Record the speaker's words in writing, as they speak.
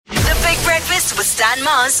Breakfast with Stan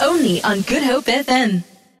Mars. Only on Good Hope FM.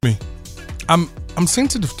 Me. I'm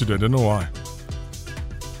sensitive today, I don't know why.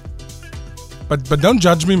 But don't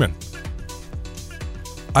judge me, man.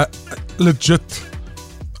 I legit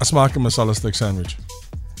smaak 'n masala steak sandwich.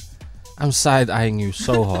 I'm side-eyeing you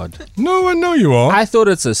so hard. No, I know you are. I thought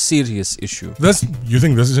it's a serious issue. You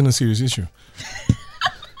think this isn't a serious issue?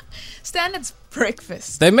 Stan, it's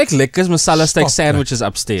breakfast. They make lekker masala steak Stop sandwiches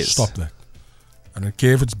upstairs. Stop that. I don't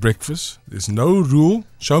care if it's breakfast. There's no rule.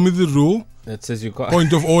 Show me the rule. That says you can't.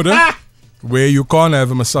 Point of order. Where you can't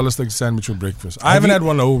have a masala steak sandwich for breakfast. I haven't had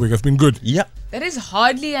one the whole week. It's been good. Yeah. That is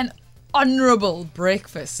hardly an honorable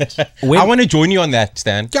breakfast. I want to join you on that,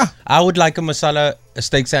 Stan. Yeah. I would like a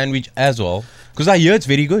steak sandwich as well. Because I hear it's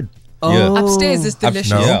very good. Oh. Yeah. Upstairs is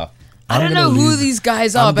delicious. No. Yeah. I don't know who these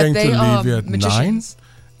guys are, but they are I'm going to leave you at magicians.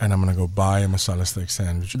 9, and I'm going to go buy a masala steak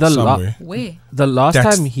sandwich The la- somewhere. Where? The last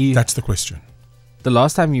That's the question. the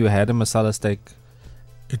last time you had a masala steak,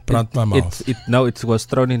 It brought my mouth. it was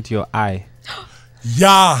thrown into your eye.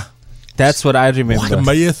 Yeah. That's what I remember. The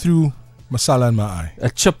mayo threw masala in my eye. A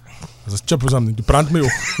chip. As a chip or something. It brand me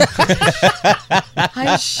off.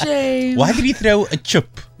 Hi, shame. Why did he throw a chip?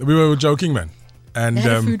 We were joking, man. And They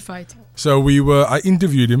had a food fight. so I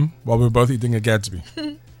interviewed him while we were both eating a Gatsby.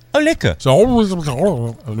 Oh, lekker. So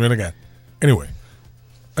I went again. Anyway,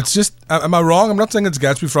 it's just, am I wrong? I'm not saying it's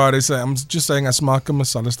Gatsby Friday. I'm just saying I smaak 'n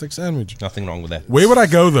masala steak sandwich. Nothing wrong with that. Where would I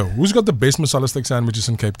go though? Who's got the best masala steak sandwiches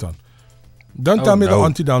in Cape Town? Don't tell me the no.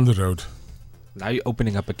 auntie down the road. Now you're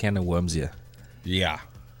opening up a can of worms here. Yeah.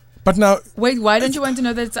 But now, Wait, why don't you want to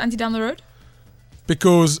know that it's auntie down the road?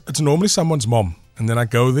 because it's normally someone's mom, and then I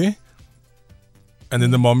go there, and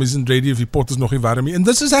then the mom isn't ready if die pot is nog nie warm nie. And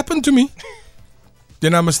this has happened to me.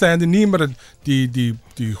 Then I'm standing nie, maar die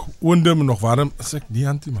oondem nog warm. It's like, die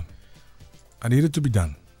auntie man. I need it to be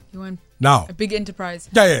done. You want Now. a big enterprise.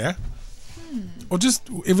 Yeah. Or just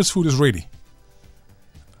whoever's food is ready.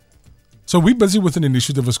 So we're busy with an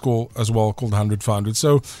initiative as well called 100 for 100.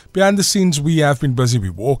 So behind the scenes, we have been busy.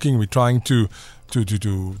 We're walking. We're trying to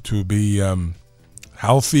be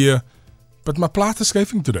healthier. But my plaat is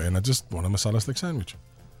escaping today, and I just want a masala steak sandwich.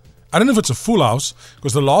 I don't know if it's a full house,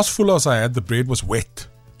 because the last full house I had, the bread was wet.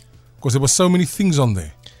 Because there were so many things on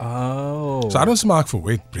there. Oh. So I don't smaak for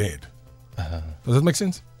wet bread. Does that make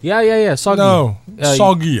sense? Yeah. Soggy. No.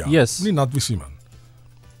 Soggy. Ja. Yes. Nie nat visie, man.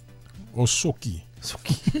 Or sokkie.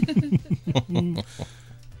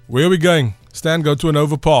 Where are we going? Stan, go to an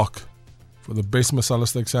over park for the best masala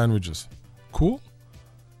steak sandwiches. Cool.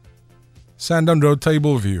 Sandown Road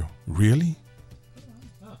Table View. Really?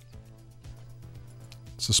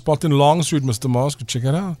 It's a spot in Long Street, Mr. Mars. Go check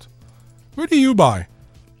it out. Where do you buy?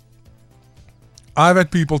 I've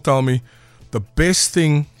had people tell me the best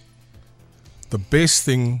thing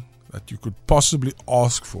that you could possibly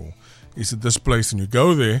ask for is at this place, and you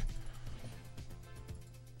go there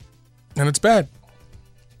and it's bad.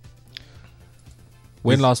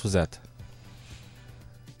 When last was that?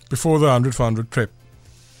 Before the 100 for 100 prep.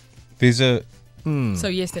 There's a... So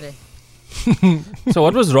yesterday. So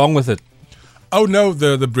what was wrong with it? Oh no,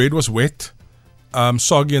 the bread was wet,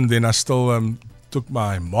 soggy, and then I still took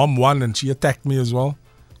my mom one, and she attacked me as well.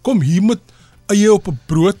 Kom hier met eie op 'n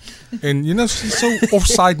brood, and you know she's so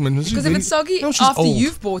offside, man. Because if it's soggy she's after old.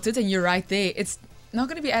 you've bought it and you're right there, it's not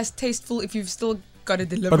going to be as tasteful if you've still got to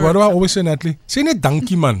deliver But what do I it. always say, Natalie? Say net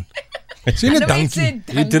dankie, man. Say I net know it dankie. said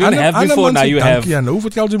You didn't have Ander before, man now sê you have. dankie, en nou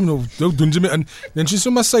vertel jy my nou doen jy my in. Then she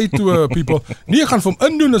sommer say to people, nee, ek gaan vir hom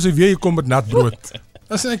indoen as hy weer kom met nat brood.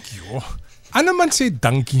 Dan sê ek, joh. Ander man sê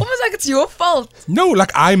dankie. Almost like it's your fault. No,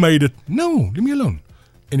 like I made it. No, leave me alone.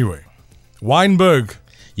 Anyway, Weinberg.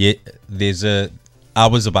 Yeah, I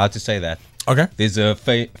was about to say that. Okay. There's a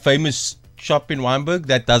famous shop in Weinberg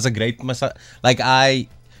that does a great masala.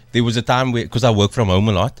 There was a time where, because I work from home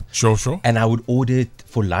a lot. Sure. And I would order it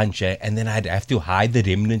for lunch, and then I'd have to hide the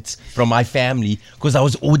remnants from my family because I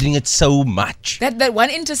was ordering it so much. That one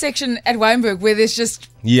intersection at Weinberg where there's just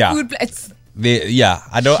Yeah. food. It's,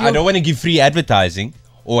 I don't want to give free advertising,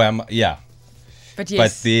 but But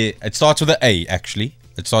yes. it starts with an A, actually.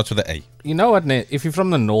 It starts with an A. You know what, Nate? If you're from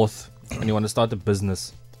the north and you want to start a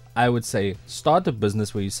business, I would say start a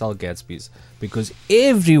business where you sell Gatsby's, because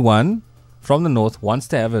everyone from the north wants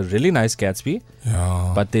to have a really nice Gatsby,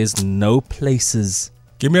 but there's no places.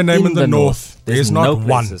 Give me a name in the north. There's not no one.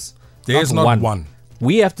 places. There's not one.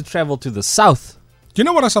 We have to travel to the south. Do you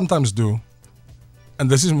know what I sometimes do? And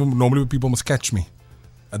this is normally where people must catch me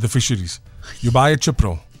at the fisheries. You buy a chip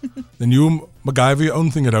roll. Then you MacGyver your own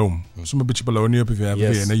thing at home. Some a bietjie bologna op if you have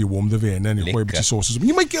Yes. and you warm the weer and you gooi 'n bietjie sauces.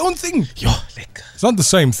 You make your own thing. Ja, lekker. It's not the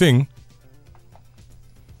same thing.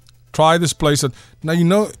 try this place. Now, you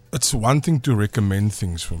know, it's one thing to recommend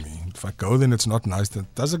things for me. If I go then it's not nice, then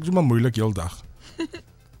does ek maar moeilik heel dag.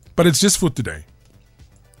 But it's just for today.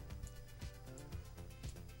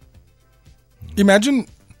 Imagine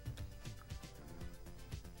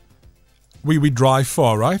we drive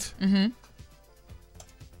far, right? Mm-hmm.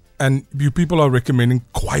 And you people are recommending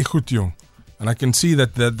kwai goed, jong. And I can see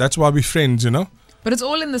that's why we're friends, you know? But it's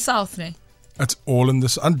all in the south, ne? It's all in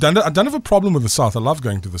this. I don't have a problem with the south. I love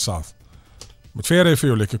going to the south. But fair for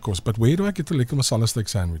your lekker kos. But where do I get the lekker masala steak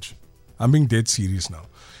sandwich? I'm being dead serious now.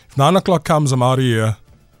 If 9 o'clock comes, I'm out of here.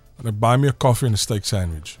 And I buy me a coffee and a steak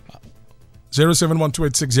sandwich.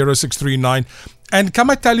 0712860639. And can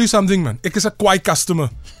I tell you something, man? Ek is a kwai customer.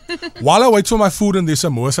 While I wait for my food and there's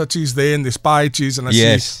samosa cheese there and there's pie cheese and I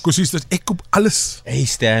see kushies, ek koop alles. Hey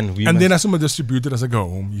Stan, and then as I'm a distributor, as I go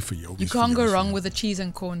home, here for you. You can't go wrong with a cheese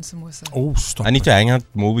and corn samosa. Oh, stop. I need to hang out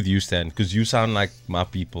more with you, Stan, because you sound like my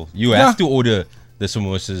people. You have to order the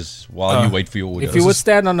samosas while you wait for your order. If you would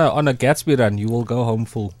stand on a Gatsby run, you will go home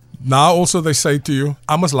full. Now also they say to you,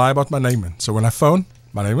 I must lie about my name, man. So when I phone,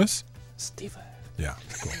 my name is Steven. Yeah,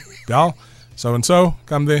 cool. Bel, so and so,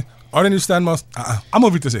 come there. I don't understand, mas. I'm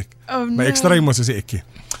over to say. Oh no. My extra mos is ekkie.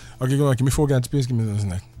 Okay, come on, give me 4 gatsbies, give me this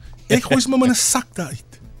and that. Ek gooi my in 'n sak daar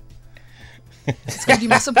uit. It's good, you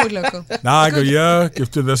must support local. Now I go here, give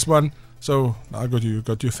to this one. So now I got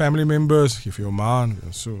your family members, give your man,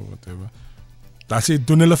 so whatever. That's it,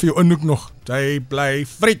 doen hulle vir jou inhoek nog. Jy bly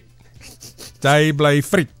friet. Jy bly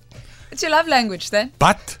friet. It's your love language then.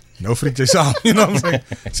 But no friet yourself, you know what I'm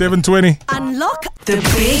saying? 7:20. Unlock the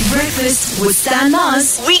Big Breakfast with Stan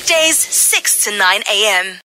Mars. Weekdays 6 to 9 a.m.